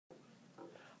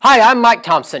Hi, I'm Mike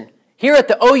Thompson, here at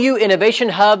the OU Innovation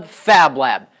Hub Fab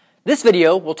Lab. This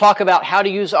video will talk about how to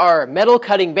use our metal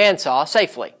cutting bandsaw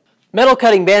safely. Metal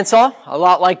cutting bandsaw, a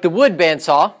lot like the wood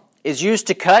bandsaw, is used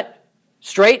to cut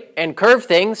straight and curved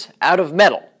things out of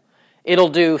metal. It'll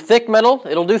do thick metal,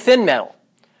 it'll do thin metal.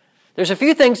 There's a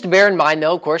few things to bear in mind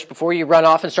though, of course, before you run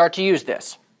off and start to use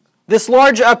this. This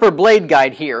large upper blade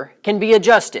guide here can be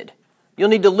adjusted. You'll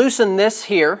need to loosen this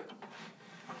here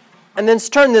and then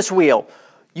turn this wheel.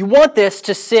 You want this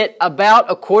to sit about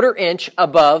a 1/4 inch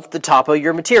above the top of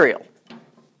your material.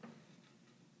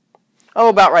 Oh,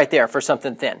 about right there for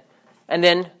something thin. And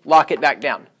then lock it back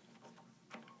down.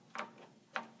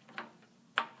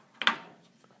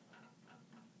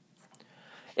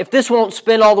 If this won't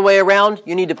spin all the way around,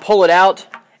 you need to pull it out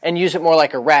and use it more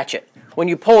like a ratchet. When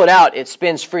you pull it out, it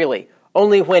spins freely.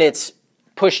 Only when it's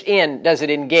pushed in does it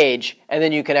engage, and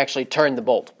then you can actually turn the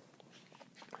bolt.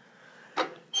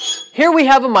 Here we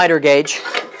have a miter gauge,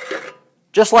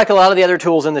 just like a lot of the other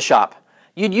tools in the shop.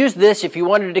 You'd use this if you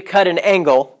wanted to cut an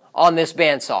angle on this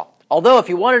bandsaw. Although if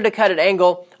you wanted to cut an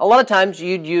angle, a lot of times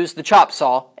you'd use the chop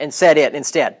saw and set it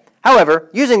instead. However,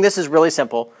 using this is really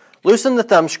simple. Loosen the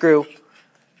thumb screw,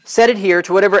 set it here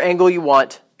to whatever angle you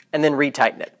want, and then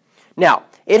retighten it. Now,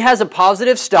 it has a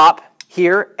positive stop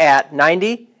here at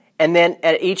 90 and then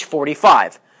at each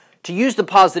 45. To use the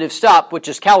positive stop, which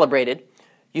is calibrated,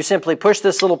 you simply push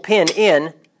this little pin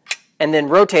in and then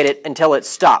rotate it until it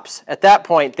stops. At that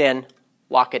point, then,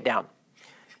 lock it down.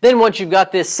 Then once you've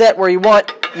got this set where you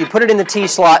want, you put it in the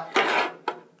T-slot,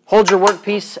 hold your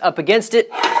workpiece up against it,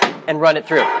 and run it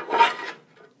through.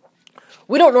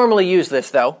 We don't normally use this,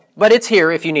 though, but it's here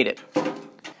if you need it.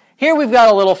 Here we've got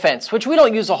a little fence, which we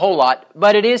don't use a whole lot,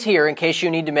 but it is here in case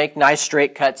you need to make nice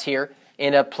straight cuts here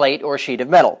in a plate or sheet of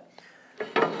metal.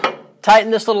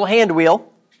 Tighten this little hand wheel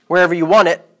wherever you want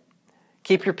it.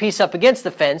 Keep your piece up against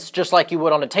the fence, just like you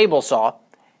would on a table saw,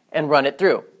 and run it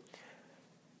through.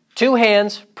 2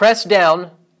 hands, press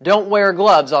down. Don't wear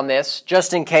gloves on this,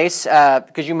 just in case,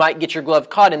 because you might get your glove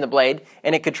caught in the blade,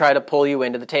 and it could try to pull you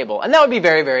into the table. And that would be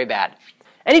very, very bad.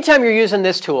 Anytime you're using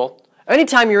this tool,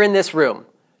 anytime you're in this room,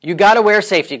 you got to wear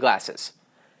safety glasses.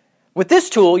 With this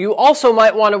tool, you also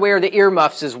might want to wear the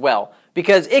earmuffs as well,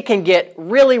 because it can get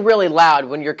really, really loud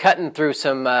when you're cutting through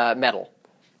some metal.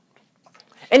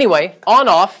 Anyway,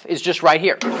 on-off is just right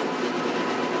here.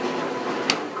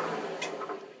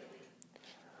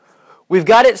 We've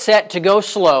got it set to go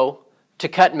slow to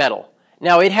cut metal.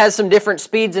 Now it has some different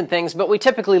speeds and things, but we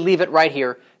typically leave it right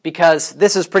here because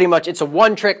this is pretty much, it's a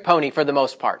one-trick pony for the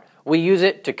most part. We use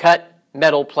it to cut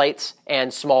metal plates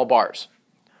and small bars.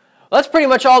 Well, that's pretty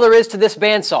much all there is to this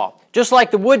bandsaw. Just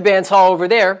like the wood bandsaw over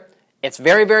there, it's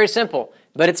very, very simple,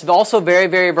 but it's also very,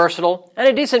 very versatile and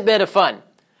a decent bit of fun.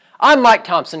 I'm Mike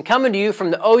Thompson, coming to you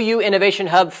from the OU Innovation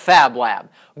Hub Fab Lab.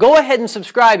 Go ahead and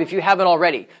subscribe if you haven't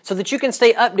already, so that you can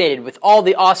stay updated with all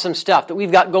the awesome stuff that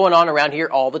we've got going on around here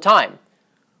all the time.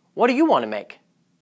 What do you want to make?